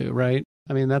able to, right?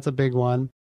 I mean, that's a big one.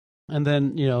 And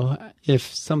then,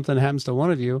 if something happens to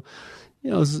one of you,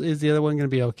 is the other one going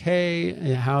to be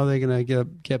okay? How are they going to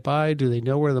get by? Do they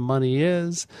know where the money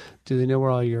is? Do they know where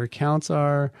all your accounts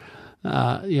are?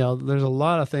 There's a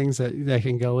lot of things that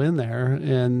can go in there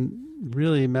and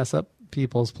really mess up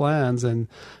people's plans. And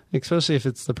especially if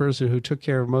it's the person who took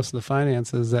care of most of the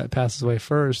finances that passes away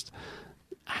first,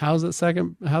 how's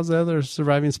the other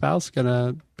surviving spouse going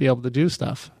to be able to do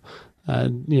stuff?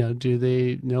 Do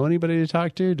they know anybody to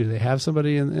talk to? Do they have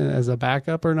somebody as a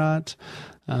backup or not?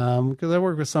 Because I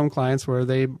work with some clients where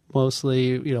they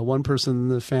mostly, one person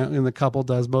in the couple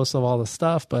does most of all the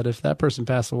stuff, but if that person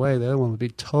passed away, the other one would be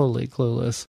totally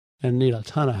clueless and need a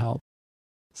ton of help.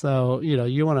 So,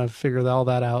 you want to figure all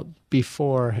that out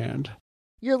beforehand.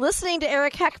 You're listening to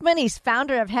Eric Heckman. He's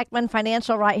founder of Heckman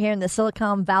Financial right here in the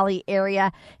Silicon Valley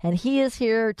area, and he is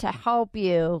here to help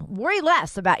you worry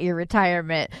less about your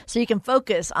retirement so you can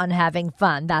focus on having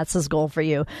fun. That's his goal for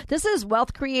you. This is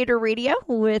Wealth Creator Radio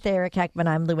with Eric Heckman.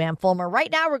 I'm Lou Ann Fulmer.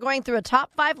 Right now, we're going through a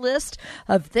top 5 list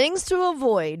of things to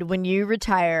avoid when you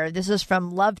retire. This is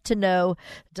from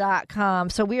LoveToKnow.com.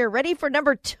 So we are ready for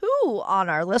number 2 on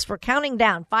our list. We're counting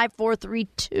down 5, 4, 3,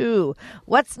 2.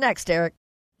 What's next, Eric?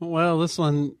 Well, this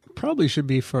one probably should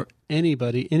be for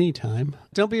anybody, anytime.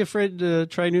 Don't be afraid to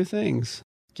try new things.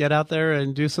 Get out there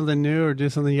and do something new or do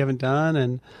something you haven't done.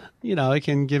 And, it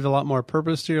can give a lot more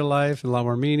purpose to your life, and a lot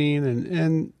more meaning.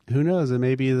 And who knows, it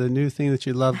may be the new thing that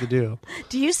you'd love to do.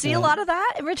 Do you see a lot of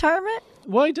that in retirement?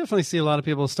 Well, I definitely see a lot of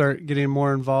people start getting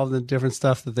more involved in different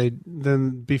stuff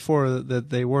than before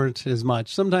that they weren't as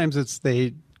much. Sometimes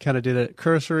they kind of did it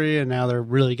cursory and now they're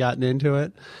really gotten into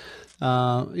it.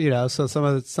 So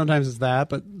sometimes it's that,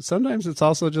 but sometimes it's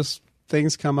also just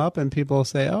things come up and people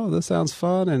say, oh, this sounds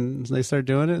fun. And they start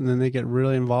doing it and then they get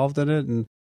really involved in it and,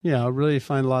 really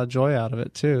find a lot of joy out of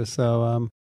it too. So,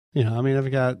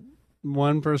 I've got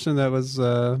one person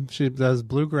that she does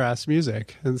bluegrass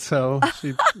music. And so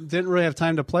she didn't really have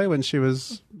time to play when she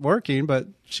was working, but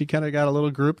she kind of got a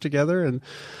little group together and,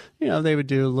 they would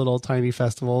do little tiny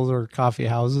festivals or coffee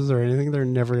houses or anything. They're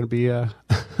never going to be never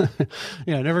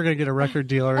going to get a record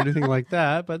deal or anything like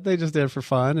that. But they just did it for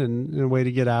fun and a way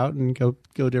to get out and go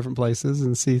different places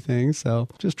and see things. So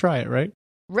just try it, right?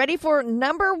 Ready for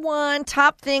number 1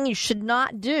 top thing you should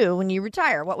not do when you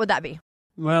retire. What would that be?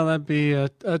 Well, that'd be a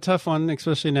tough one,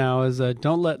 especially now, is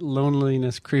don't let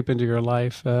loneliness creep into your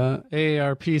life.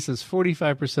 AARP says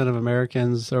 45% of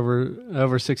Americans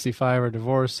over 65 are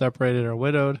divorced, separated, or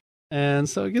widowed. And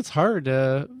so it gets hard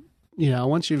to,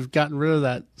 once you've gotten rid of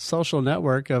that social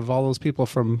network of all those people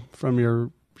from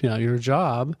your, your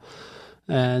job,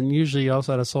 and usually you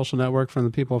also had a social network from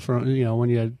the people from, when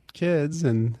you had kids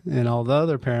and all the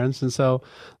other parents. And so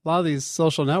a lot of these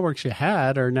social networks you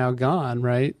had are now gone,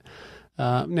 right?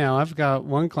 Now I've got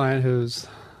one client who's,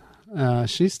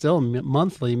 she still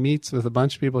monthly meets with a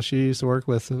bunch of people she used to work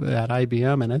with at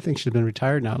IBM, and I think she's been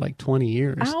retired now like 20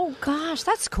 years. Oh gosh,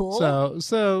 that's cool.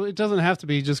 So it doesn't have to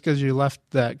be just because you left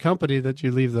that company that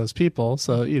you leave those people.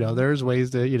 So, there's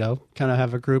ways to, kind of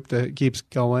have a group that keeps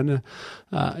going,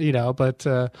 but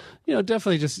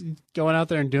definitely just going out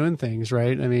there and doing things,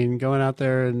 right? I mean, going out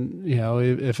there and,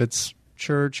 if it's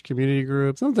church, community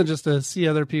group, something just to see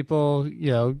other people,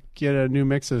 get a new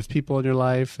mix of people in your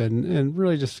life and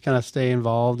really just kind of stay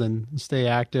involved and stay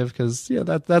active because,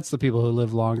 that's the people who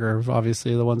live longer,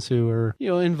 obviously, the ones who are,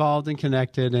 involved and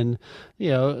connected. And,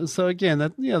 so again,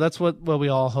 that's what we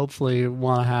all hopefully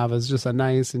want to have is just a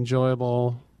nice,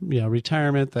 enjoyable,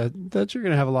 retirement that you're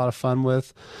going to have a lot of fun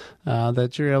with,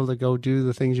 that you're able to go do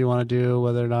the things you want to do,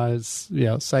 whether or not it's,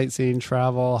 sightseeing,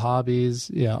 travel,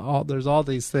 hobbies, there's all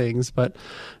these things, but,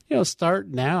 start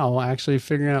now actually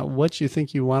figuring out what you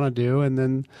think you want to do. And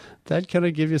then that kind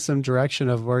of give you some direction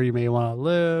of where you may want to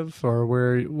live or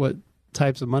what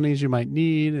types of monies you might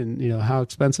need and, how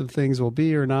expensive things will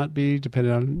be or not be,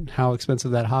 depending on how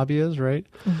expensive that hobby is, right?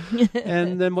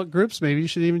 And then what groups maybe you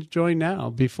should even join now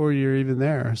before you're even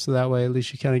there. So that way, at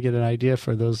least you kind of get an idea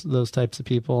for those types of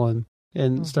people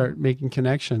and start making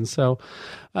connections. So,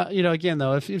 again,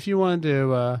 though, if you want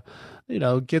to,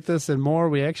 get this and more,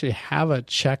 we actually have a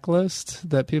checklist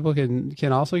that people can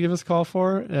also give us a call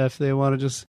for if they want to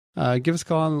just give us a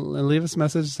call and leave us a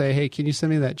message and say, hey, can you send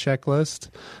me that checklist?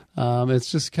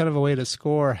 It's just kind of a way to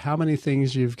score how many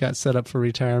things you've got set up for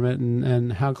retirement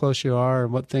and how close you are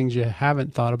and what things you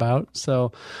haven't thought about.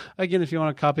 So again, if you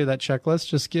want a copy of that checklist,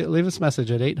 just leave us a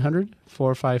message at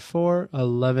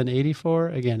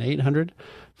 800-454-1184. Again,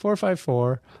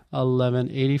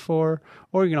 800-454-1184.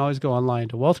 Or you can always go online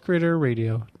to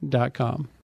wealthcreatorradio.com.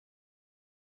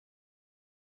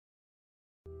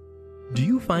 Do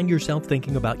you find yourself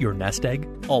thinking about your nest egg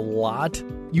a lot?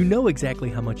 You know exactly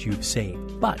how much you've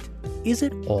saved, but is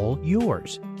it all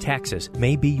yours? Taxes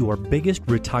may be your biggest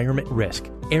retirement risk.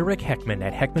 Eric Heckman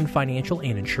at Heckman Financial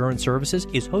and Insurance Services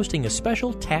is hosting a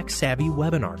special tax-savvy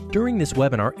webinar. During this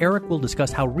webinar, Eric will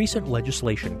discuss how recent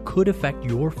legislation could affect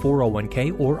your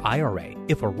 401k or IRA,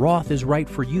 if a Roth is right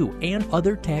for you, and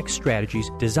other tax strategies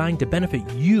designed to benefit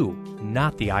you,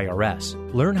 not the IRS.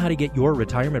 Learn how to get your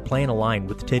retirement plan aligned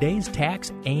with today's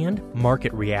tax and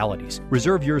market realities.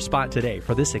 Reserve your spot today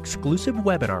for this exclusive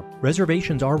webinar.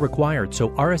 Reservations are required,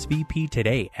 so RSVP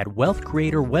today at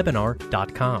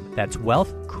wealthcreatorwebinar.com. That's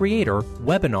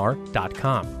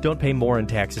wealthcreatorwebinar.com. Don't pay more in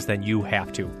taxes than you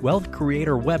have to.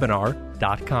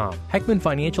 wealthcreatorwebinar.com. Heckman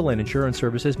Financial and Insurance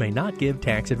Services may not give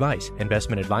tax advice.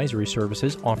 Investment advisory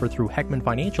services offered through Heckman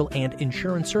Financial and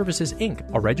Insurance Services, Inc.,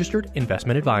 a registered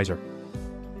investment advisor.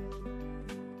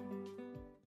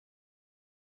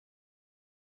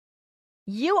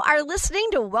 You are listening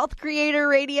to Wealth Creator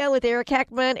Radio with Eric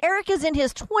Heckman. Eric is in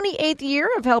his 28th year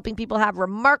of helping people have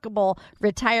remarkable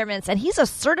retirements, and he's a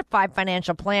certified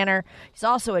financial planner. He's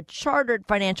also a chartered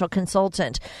financial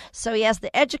consultant. So he has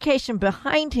the education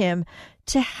behind him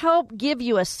to help give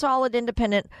you a solid,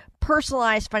 independent,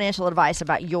 personalized financial advice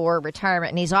about your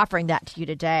retirement, and he's offering that to you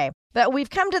today. But we've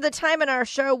come to the time in our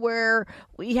show where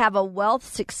we have a wealth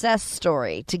success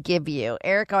story to give you.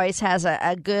 Eric always has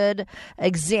a good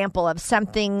example of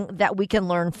something that we can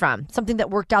learn from, something that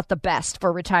worked out the best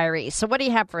for retirees. So what do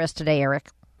you have for us today,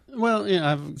 Eric? Well,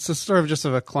 it's a story of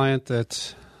a client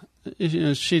that,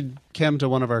 she came to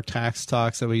one of our tax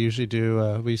talks that we usually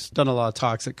do. We've done a lot of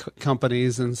talks at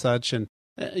companies and such, and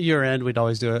year end, we'd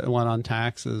always do one on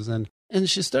taxes. And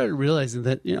she started realizing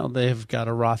that, they've got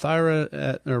a Roth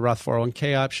IRA or Roth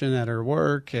 401k option at her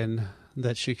work, and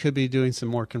that she could be doing some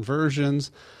more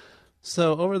conversions.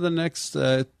 So over the next,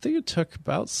 I think it took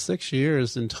about 6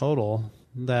 years in total,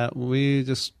 that we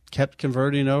just kept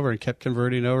converting over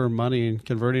money and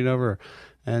converting over.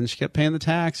 And she kept paying the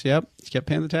tax. Yep, she kept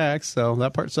paying the tax. So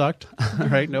that part sucked,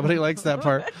 right? Nobody likes that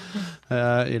part.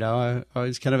 I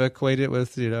always kind of equate it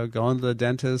with, going to the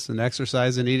dentist and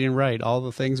exercise and eating right. All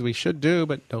the things we should do,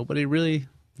 but nobody really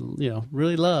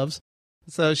loves.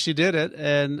 So she did it.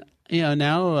 And,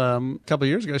 now a couple of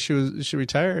years ago, she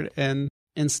retired. And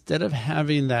instead of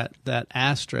having that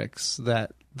asterisk,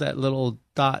 that little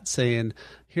dot saying,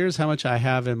 here's how much I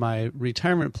have in my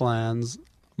retirement plans,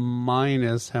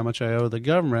 minus how much I owe the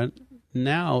government,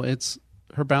 now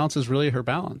her balance is really her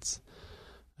balance.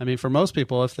 I mean, for most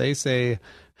people, if they say,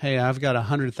 hey, I've got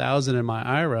 100,000 in my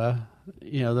IRA,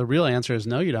 the real answer is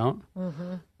no, you don't.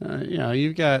 Mm-hmm.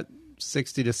 You've got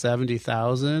 60 to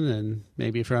 70,000, and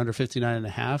maybe if you're under 59 and a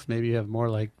half, maybe you have more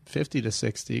like 50 to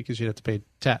 60 because you have to pay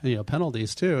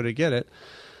penalties too to get it.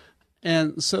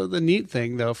 And so the neat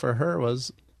thing though for her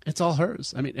was it's all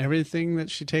hers. I mean, everything that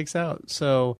she takes out.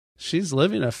 So she's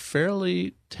living a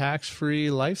fairly tax-free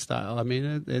lifestyle. I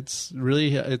mean,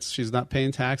 she's not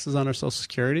paying taxes on her Social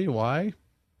Security. Why?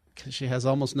 Because she has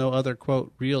almost no other,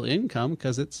 quote, real income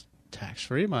because it's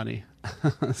tax-free money.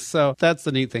 So that's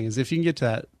the neat thing is if you can get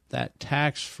to that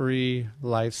tax-free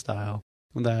lifestyle,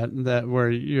 that where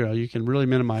you can really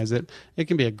minimize it, it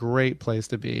can be a great place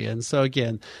to be. And so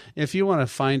again, if you want to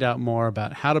find out more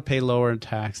about how to pay lower in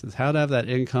taxes, how to have that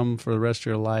income for the rest of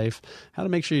your life, how to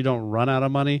make sure you don't run out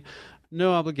of money,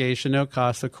 no obligation, no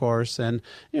cost, of course. And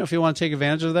if you want to take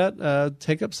advantage of that,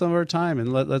 take up some of our time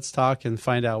and let's talk and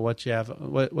find out what you have,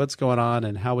 what's going on,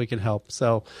 and how we can help.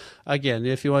 So, again,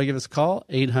 if you want to give us a call,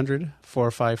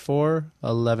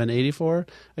 800-454-1184.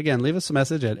 Again, leave us a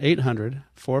message at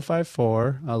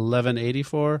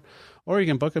 800-454-1184, or you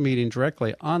can book a meeting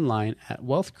directly online at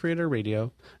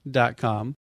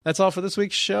wealthcreatorradio.com. That's all for this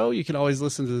week's show. You can always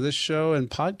listen to this show and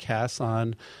podcasts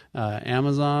on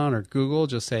Amazon or Google.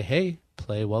 Just say, hey,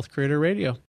 play Wealth Creator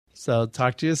Radio. So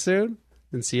talk to you soon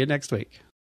and see you next week.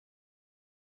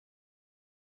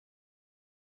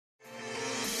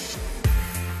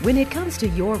 When it comes to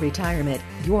your retirement,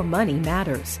 your money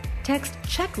matters. Text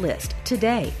checklist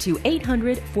today to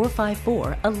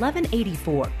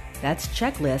 800-454-1184. That's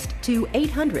checklist to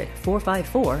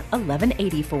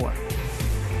 800-454-1184.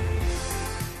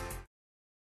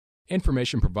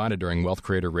 Information provided during Wealth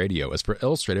Creator Radio is for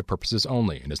illustrative purposes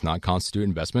only and does not constitute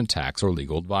investment, tax, or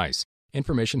legal advice.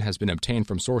 Information has been obtained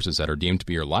from sources that are deemed to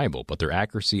be reliable, but their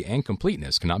accuracy and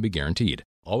completeness cannot be guaranteed.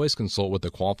 Always consult with a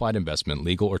qualified investment,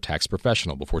 legal, or tax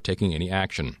professional before taking any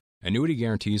action. Annuity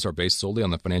guarantees are based solely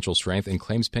on the financial strength and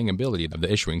claims-paying ability of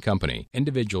the issuing company.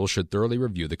 Individuals should thoroughly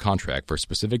review the contract for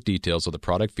specific details of the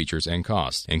product features and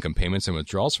costs. Income payments and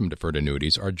withdrawals from deferred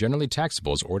annuities are generally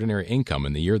taxable as ordinary income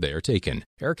in the year they are taken.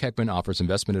 Eric Heckman offers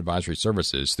investment advisory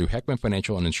services through Heckman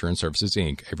Financial and Insurance Services,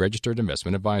 Inc., a registered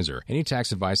investment advisor. Any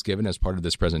tax advice given as part of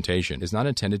this presentation is not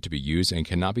intended to be used and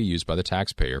cannot be used by the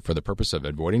taxpayer for the purpose of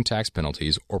avoiding tax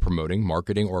penalties or promoting,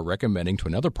 marketing, or recommending to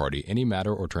another party any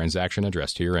matter or transaction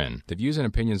addressed herein. The views and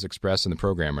opinions expressed in the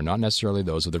program are not necessarily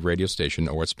those of the radio station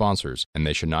or its sponsors, and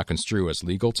they should not construe as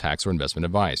legal, tax, or investment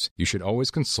advice. You should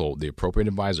always consult the appropriate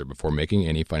advisor before making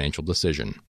any financial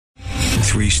decision.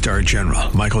 3-star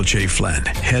General Michael J. Flynn,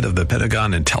 head of the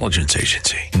Pentagon Intelligence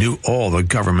Agency, knew all the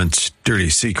government's dirty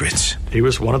secrets. He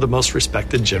was one of the most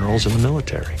respected generals in the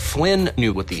military. Flynn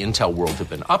knew what the intel world had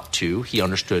been up to. He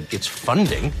understood its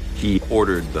funding. He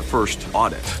ordered the first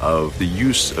audit of the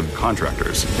use of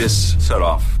contractors. This set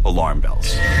off alarm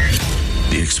bells.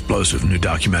 The explosive new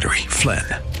documentary, Flynn,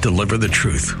 Deliver the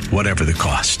Truth, Whatever the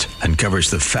Cost, uncovers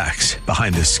the facts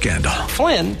behind this scandal.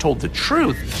 Flynn told the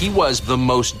truth. He was the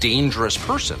most dangerous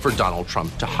person for Donald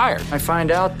Trump to hire. I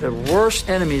find out the worst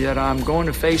enemy that I'm going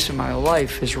to face in my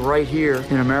life is right here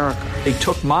in America. They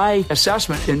took my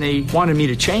assessment and they wanted me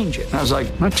to change it. And I was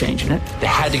like, I'm not changing it. They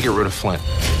had to get rid of Flynn.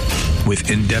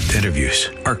 With in-depth interviews,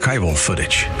 archival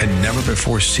footage, and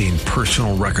never-before-seen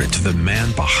personal records of the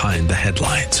man behind the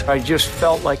headlines. I just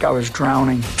felt like I was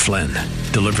drowning. Flynn,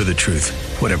 Deliver the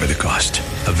Truth, Whatever the Cost.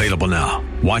 Available now.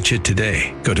 Watch it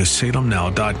today. Go to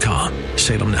salemnow.com.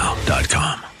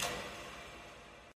 salemnow.com.